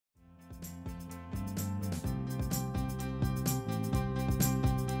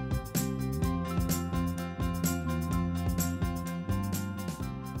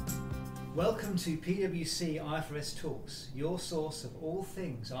Welcome to PwC IFRS Talks, your source of all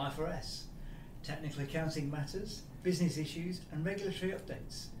things IFRS, technical accounting matters, business issues and regulatory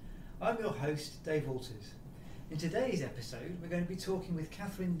updates. I'm your host, Dave Walters. In today's episode, we're going to be talking with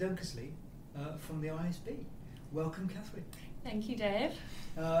Catherine Dunkersley from the IASB. Welcome, Catherine. Thank you, Dave.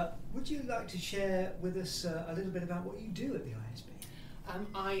 Would you like to share with us a little bit about what you do at the IASB?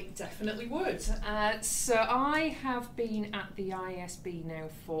 I definitely would. So I have been at the IASB now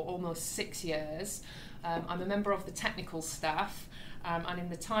for almost 6 years. I'm a member of the technical staff, and in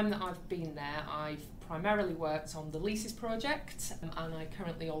the time that I've been there, I've primarily worked on the Leases project, and I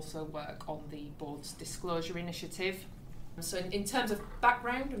currently also work on the board's disclosure initiative. So in terms of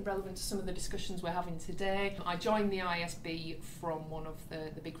background and relevant to some of the discussions we're having today, I joined the IASB from one of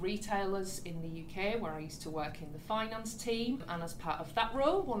the big retailers in the UK where I used to work in the finance team, and as part of that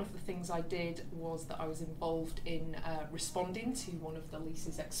role, one of the things I did was that I was involved in responding to one of the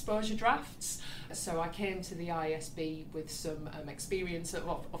Leases exposure drafts. So I came to the IASB with some experience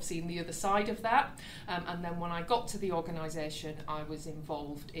of seeing the other side of that, and then when I got to the organisation, I was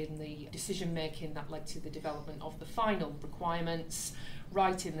involved in the decision making that led to the development of the final requirements,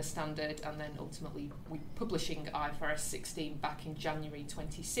 writing the standard, and then ultimately publishing IFRS 16 back in January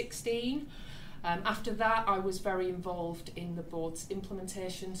 2016. After that, I was very involved in the board's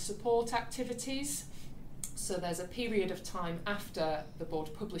implementation support activities. So there's a period of time after the board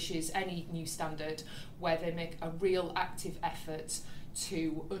publishes any new standard where they make a real active effort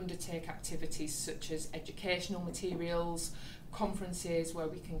to undertake activities such as educational materials, conferences where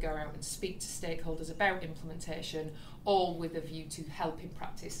we can go out and speak to stakeholders about implementation, all with a view to help in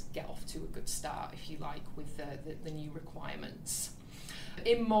practice get off to a good start, if you like, with the new requirements.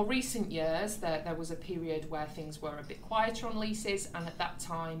 In more recent years, there was a period where things were a bit quieter on leases, and at that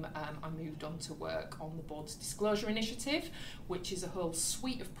time I moved on to work on the board's disclosure initiative, which is a whole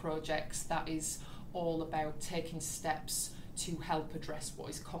suite of projects that is all about taking steps to help address what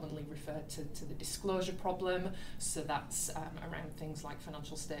is commonly referred to the disclosure problem. So that's around things like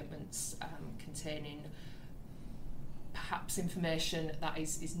financial statements containing perhaps information that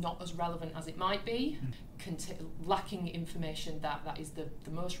is not as relevant as it might be, lacking information that is the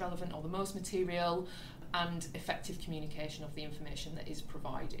most relevant or the most material, and effective communication of the information that is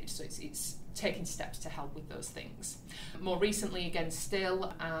provided. So it's taking steps to help with those things. More recently, again,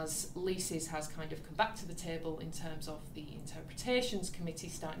 still, as Leases has kind of come back to the table in terms of the interpretations committee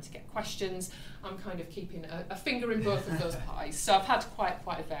starting to get questions, I'm kind of keeping a finger in both of those pies. So I've had quite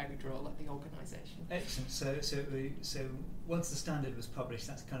a varied role at the organisation. Excellent. So once the standard was published,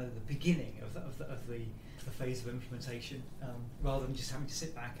 that's kind of the beginning of the phase of implementation, rather than just having to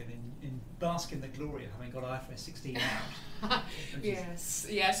sit back and bask in the glory of having got IFRS 16 out. Yes,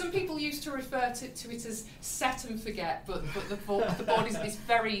 yeah. Some people used to refer to it as set and forget, but the board is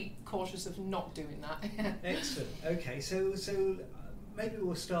very cautious of not doing that. Excellent. Okay, so maybe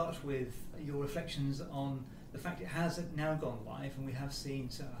we'll start with your reflections on the fact it has now gone live, and we have seen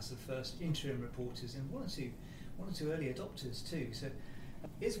us the first interim reporters and one or two early adopters too. So,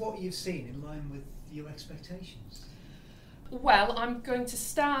 is what you've seen in line with your expectations? Well, I'm going to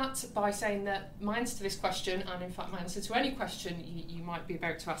start by saying that my answer to this question, and in fact my answer to any question you might be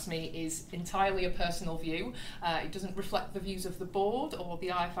about to ask me, is entirely a personal view. It doesn't reflect the views of the board or the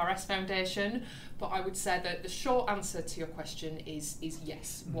IFRS Foundation, but I would say that the short answer to your question is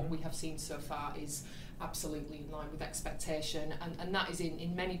yes. Mm-hmm. What we have seen so far is absolutely in line with expectation, and that is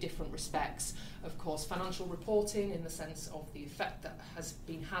in many different respects. Of course, financial reporting in the sense of the effect that has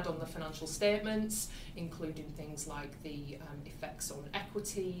been had on the financial statements, including things like the effects on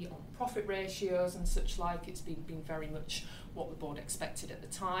equity, on profit ratios and such like. It's been very much what the board expected at the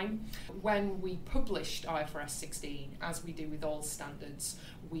time. When we published IFRS 16, as we do with all standards,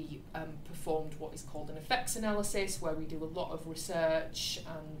 we performed what is called an effects analysis, where we do a lot of research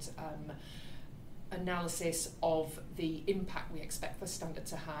and analysis of the impact we expect the standard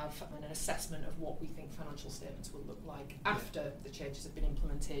to have, and an assessment of what we think financial statements will look like after the changes have been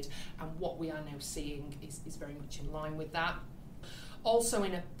implemented, and what we are now seeing is very much in line with that. Also,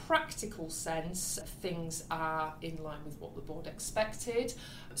 in a practical sense, things are in line with what the board expected.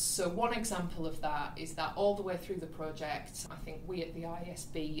 So one example of that is that all the way through the project, I think we at the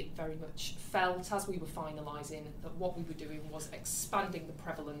IASB very much felt, as we were finalising, that what we were doing was expanding the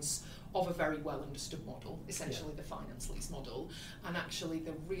prevalence of a very well understood model, essentially the finance lease model. And actually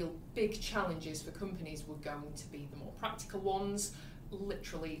the real big challenges for companies were going to be the more practical ones,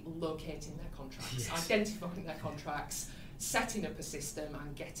 literally locating their contracts, identifying their contracts, setting up a system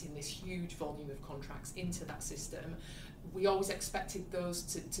and getting this huge volume of contracts into that system, we always expected those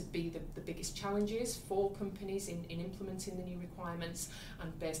to be the biggest challenges for companies in implementing the new requirements,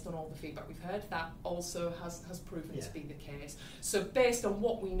 and based on all the feedback we've heard, that also has proven to be the case. So based on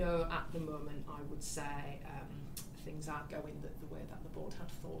what we know at the moment, I would say things are going the way that the board had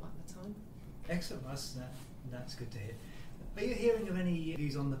thought at the time. Excellent, that's good to hear. Are you hearing of any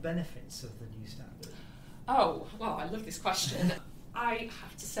views on the benefits of the new standard? Oh, well, I love this question. I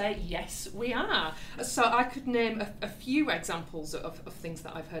have to say, yes, we are. So I could name a few examples of things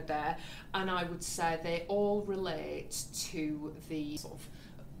that I've heard there, and I would say they all relate to the sort of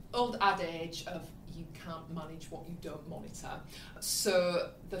old adage of you can't manage what you don't monitor. So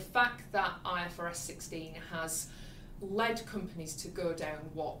the fact that IFRS 16 has led companies to go down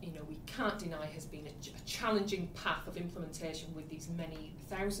what we can't deny has been a challenging path of implementation with these many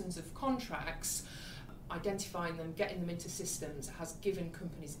thousands of contracts. Identifying them, getting them into systems has given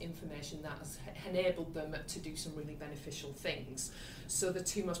companies information that has enabled them to do some really beneficial things. So the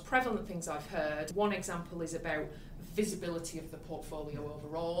two most prevalent things I've heard, one example is about visibility of the portfolio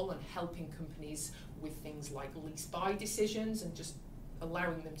overall and helping companies with things like lease buy decisions and just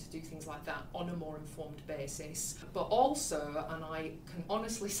allowing them to do things like that on a more informed basis. But also, and I can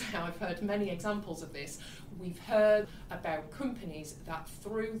honestly say I've heard many examples of this, we've heard about companies that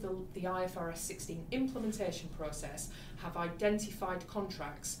through the IFRS 16 implementation process have identified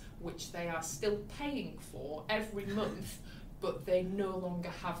contracts which they are still paying for every month, but they no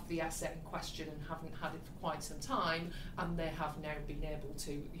longer have the asset in question and haven't had it for quite some time, and they have now been able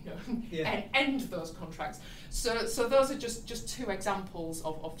to end those contracts. So those are just two examples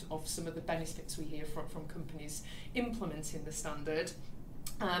of some of the benefits we hear from companies implementing the standard.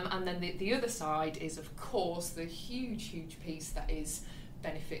 And then the other side is, of course, the huge piece that is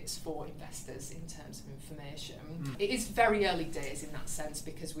benefits for investors in terms of information. It is very early days in that sense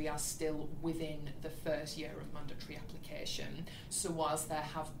because we are still within the first year of mandatory application. So whilst there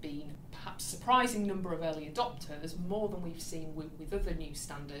have been perhaps a surprising number of early adopters, more than we've seen with other new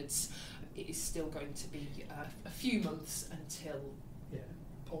standards, it is still going to be a few months until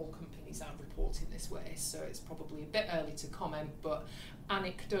all companies are reporting this way. So it's probably a bit early to comment, but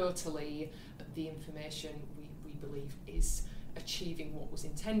anecdotally, the information we believe is achieving what was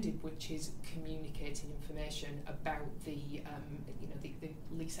intended, which is communicating information about the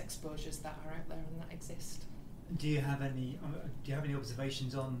lease exposures that are out there and that exist. Do you have any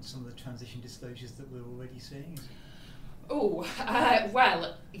observations on some of the transition disclosures that we're already seeing?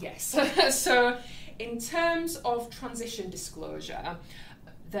 Well, yes. So in terms of transition disclosure,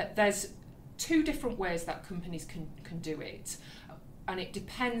 there's two different ways that companies can do it, and it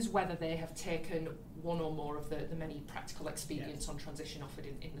depends whether they have taken one or more of the many practical expedients on transition offered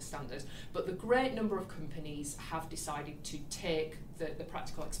in the standard. But the great number of companies have decided to take the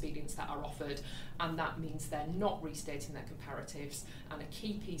practical expedients that are offered, and that means they're not restating their comparatives. And a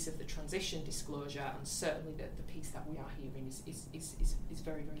key piece of the transition disclosure, and certainly the piece that we are hearing is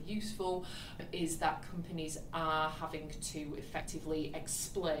very, very useful, is that companies are having to effectively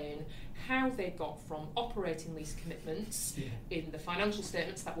explain how they got from operating lease commitments in the financial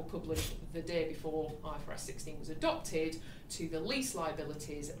statements that were published the day before IFRS 16 was adopted to the lease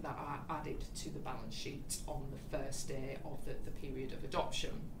liabilities that are added to the balance sheet on the first day of the period of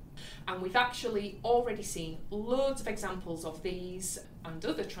adoption. And we've actually already seen loads of examples of these and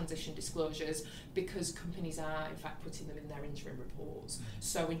other transition disclosures because companies are in fact putting them in their interim reports.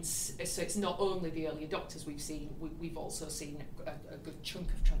 So it's not only the early adopters we've also seen a good chunk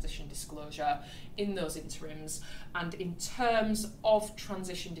of transition disclosure in those interims. And in terms of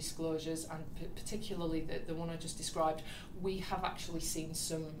transition disclosures, and particularly the one I just described, we have actually seen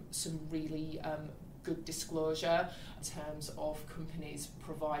some really good disclosure in terms of companies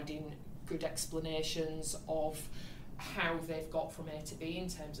providing good explanations of how they've got from A to B in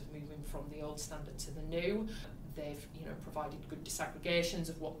terms of moving from the old standard to the new. They've provided good disaggregations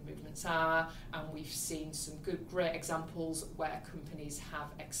of what the movements are, and we've seen some great examples where companies have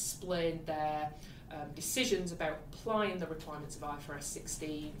explained their decisions about applying the requirements of IFRS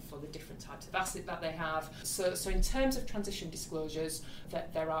 16 for the different types of asset that they have. So in terms of transition disclosures,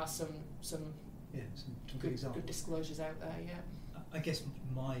 there are some good disclosures out there. I guess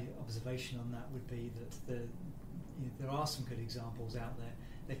my observation on that would be that there are some good examples out there.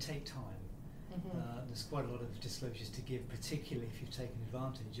 They take time. There's quite a lot of disclosures to give, particularly if you've taken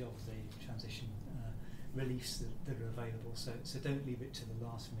advantage of the transition reliefs that are available. So don't leave it to the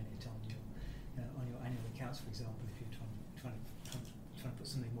last minute on your annual accounts, for example, if you're trying to put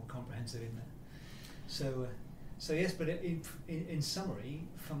something more comprehensive in there. So yes, but in summary,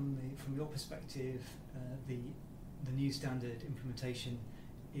 from your perspective, the the new standard implementation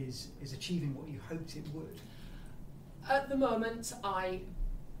is achieving what you hoped it would? At the moment, I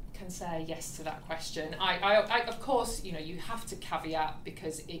can say yes to that question. I of course, you have to caveat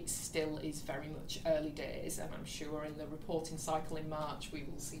because it still is very much early days, and I'm sure in the reporting cycle in March we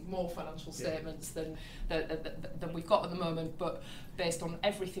will see more financial statements than we've got at the moment. But based on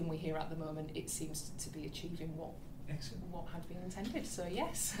everything we hear at the moment, it seems to be achieving what had been intended. So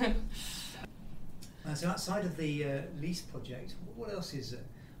yes. So outside of the lease project, what else is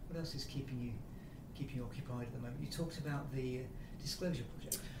keeping you occupied at the moment? You talked about the disclosure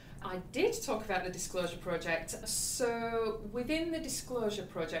project. I did talk about the disclosure project. So within the disclosure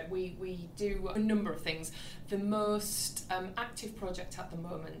project, we do a number of things. The most active project at the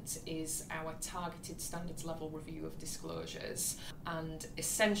moment is our targeted standards level review of disclosures. And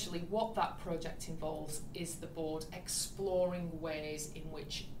essentially what that project involves is the board exploring ways in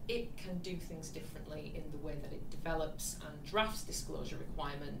which it can do things differently in the way that it develops and drafts disclosure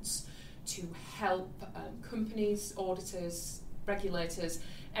requirements to help companies, auditors, regulators,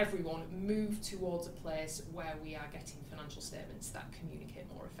 everyone move towards a place where we are getting financial statements that communicate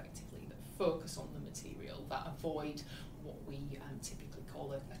more effectively, that focus on the material, that avoid what we typically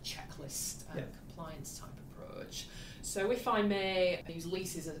call a checklist compliance type approach. So if I may use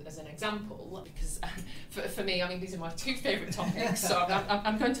leases as an example, because for me, I mean, these are my two favourite topics, so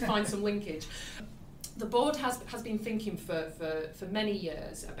I'm going to find some linkage. The board has been thinking for many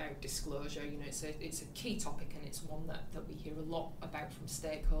years about disclosure. It's a key topic, and it's one that we hear a lot about from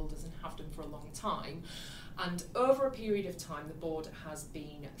stakeholders and have done for a long time. And over a period of time, the board has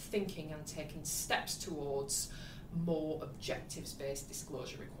been thinking and taking steps towards more objectives-based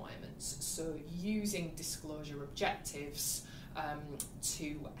disclosure requirements. So using disclosure objectives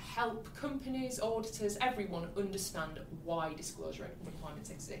to help companies, auditors, everyone understand why disclosure requirements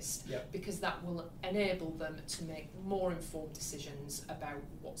exist, because that will enable them to make more informed decisions about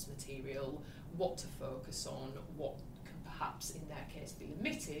what's material, what to focus on, what can perhaps in their case be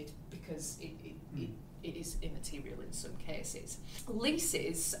omitted because it is immaterial in some cases.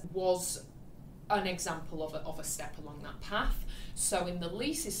 Leases was an example of a step along that path. So in the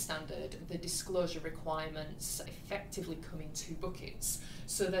Leases standard, the disclosure requirements effectively come in two buckets.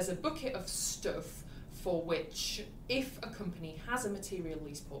 So there's a bucket of stuff for which, if a company has a material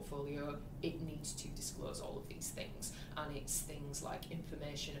lease portfolio, it needs to disclose all of these things. And it's things like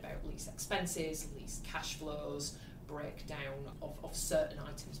information about lease expenses, lease cash flows, breakdown of certain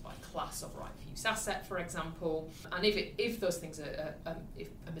items by class of right of use asset, for example. And if those things are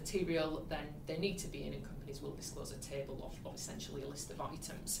material, then they need to be in, and companies will disclose a table of essentially a list of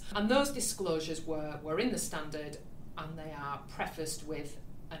items. And those disclosures were in the standard, and they are prefaced with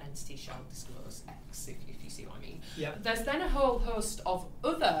an entity shall disclose X, if you see what I mean. Yep. There's then a whole host of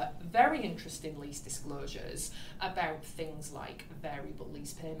other very interesting lease disclosures about things like variable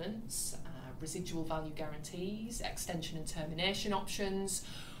lease payments, residual value guarantees, extension and termination options,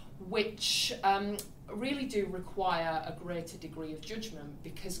 which really do require a greater degree of judgment,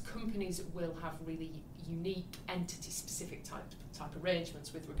 because companies will have really unique entity-specific type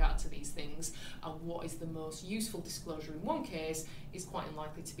arrangements with regard to these things, and what is the most useful disclosure in one case is quite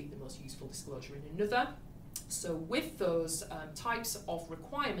unlikely to be the most useful disclosure in another. So with those types of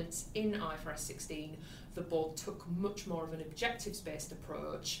requirements in IFRS 16, the board took much more of an objectives-based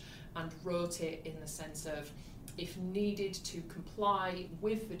approach and wrote it in the sense of, if needed to comply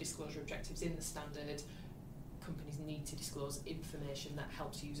with the disclosure objectives in the standard, companies need to disclose information that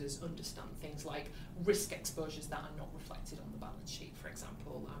helps users understand things like risk exposures that are not reflected on the balance sheet, for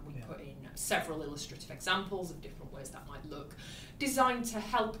example. And we put in several illustrative examples of different ways that might look, designed to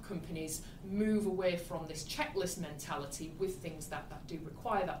help companies move away from this checklist mentality with things that do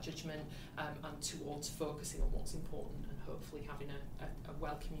require that judgment, and towards focusing on what's important and hopefully having a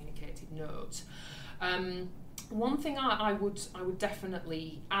well communicated note. One thing I would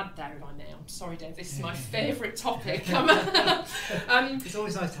definitely add there, if I may. I'm sorry, Dave, this is my favourite topic. It's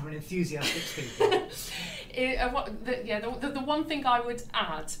always nice to have an enthusiastic speaker. The one thing I would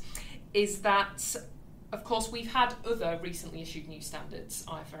add is that, of course, we've had other recently issued new standards,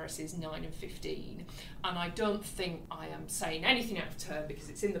 IFRSs 9 and 15, and I don't think I am saying anything out of turn, because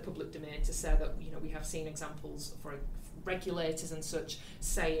it's in the public domain to say that we have seen examples for regulators and such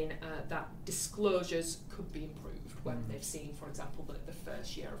saying that disclosures could be improved when they've seen, for example, the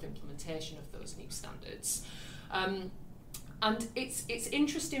first year of implementation of those new standards. And it's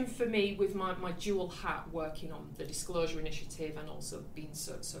interesting for me, with my dual hat working on the disclosure initiative and also being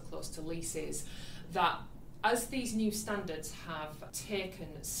so close to leases, that as these new standards have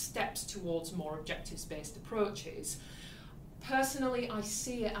taken steps towards more objectives-based approaches, Personally, I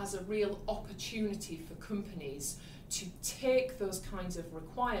see it as a real opportunity for companies to take those kinds of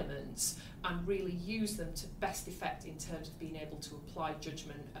requirements and really use them to best effect in terms of being able to apply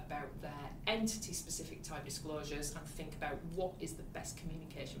judgment about their entity-specific type disclosures and think about what is the best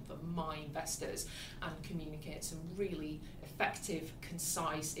communication for my investors and communicate some really effective,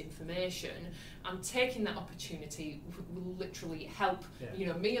 concise information. And taking that opportunity will literally help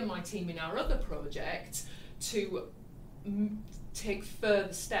me and my team in our other project to take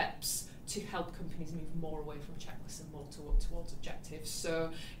further steps to help companies move more away from checklists and more towards objectives. So,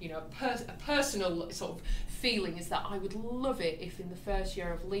 a personal sort of feeling is that I would love it if in the first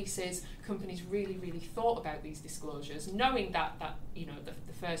year of Leases, companies really, really thought about these disclosures, knowing that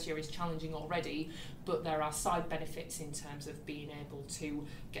the first year is challenging already, but there are side benefits in terms of being able to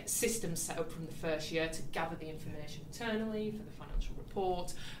get systems set up from the first year to gather the information internally for the financial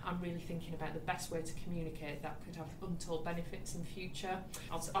report. I'm really thinking about the best way to communicate that could have untold benefits in future.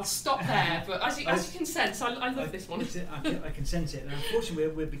 I'll stop there, but as you can sense, I love this one. I can sense it. And unfortunately,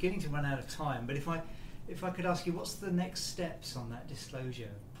 we're beginning to run out of time. But if I could ask you, what's the next steps on that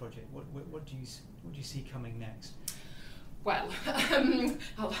disclosure project? What do you see coming next? Well,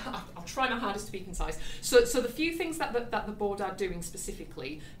 I'll try my hardest to be concise. So the few things that the board are doing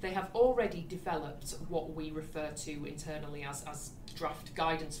specifically, they have already developed what we refer to internally as draft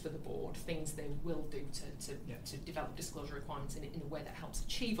guidance for the board, things they will do to develop disclosure requirements in a way that helps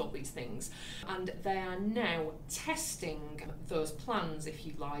achieve all these things. And they are now testing those plans, if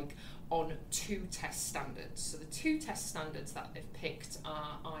you like, on 2 test standards. So the 2 test standards that they've picked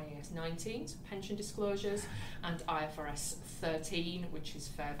are IAS 19, so pension disclosures, and IFRS 13, which is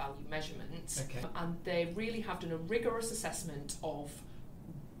fair value measurement. Okay. And they really have done a rigorous assessment of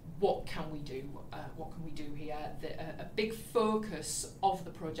what can we do here. A big focus of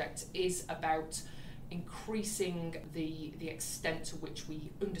the project is about increasing the extent to which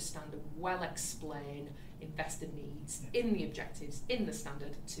we understand and well explain investor needs in the objectives, in the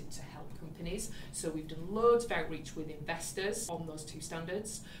standard to help companies. So we've done loads of outreach with investors on those 2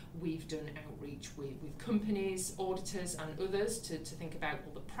 standards. We've done outreach with companies, auditors and others to think about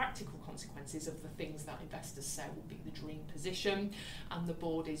all the practical consequences of the things that investors say will be the dream position. And the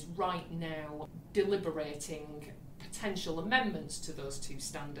board is right now deliberating potential amendments to those 2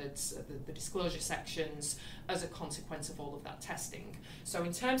 standards, the disclosure sections, as a consequence of all of that testing. So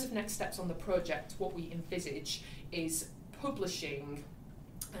in terms of next steps on the project, what we envisage is publishing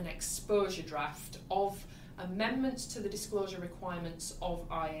an exposure draft of amendments to the disclosure requirements of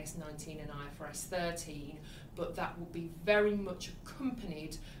IAS 19 and IFRS 13, but that will be very much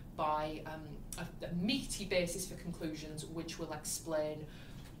accompanied by a meaty basis for conclusions, which will explain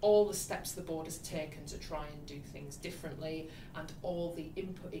all the steps the board has taken to try and do things differently and all the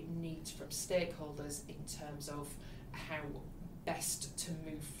input it needs from stakeholders in terms of how best to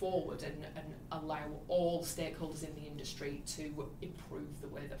move forward and allow all stakeholders in the industry to improve the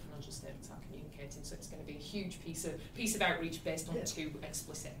way that financial statements are communicating. So it's going to be a huge piece of outreach based on 2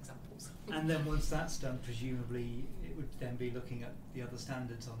 explicit examples. And then once that's done, presumably it would then be looking at the other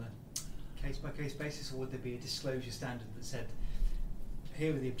standards on a case-by-case basis, or would there be a disclosure standard that said,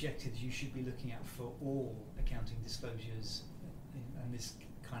 here are the objectives you should be looking at for all accounting disclosures, and this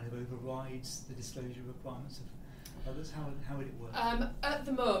kind of overrides the disclosure requirements of others? How would it work? At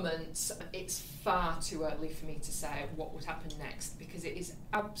the moment, it's far too early for me to say what would happen next, because it is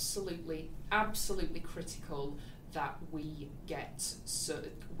absolutely critical that we get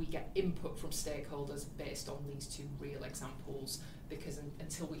input from stakeholders based on these 2 real examples, because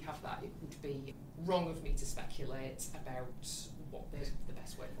until we have that, it would be wrong of me to speculate about what the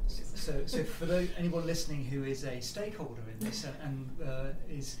best way forward is. So for anyone listening who is a stakeholder in this and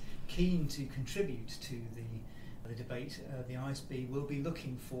is keen to contribute to the debate, the IASB will be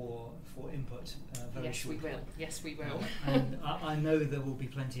looking for input very shortly. Yes, we will. And I know there will be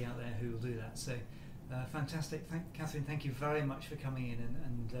plenty out there who will do that. So fantastic. Catherine, thank you very much for coming in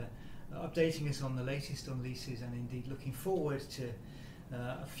and updating us on the latest on Leases, and indeed looking forward to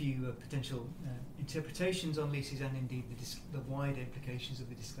a few potential interpretations on Leases and indeed the wider implications of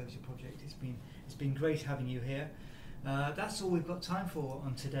the disclosure project. It's been great having you here. That's all we've got time for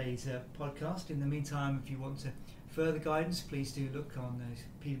on today's podcast. In the meantime, if you want further guidance, please do look on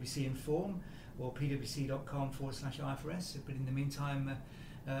PwC Inform or pwc.com/IFRS. But in the meantime,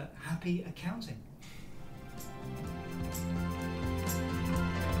 happy accounting.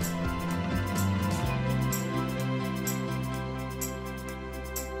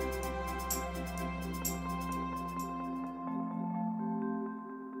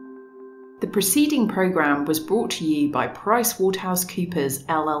 The preceding programme was brought to you by PricewaterhouseCoopers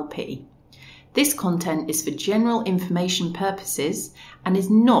LLP. This content is for general information purposes and is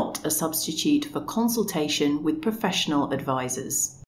not a substitute for consultation with professional advisors.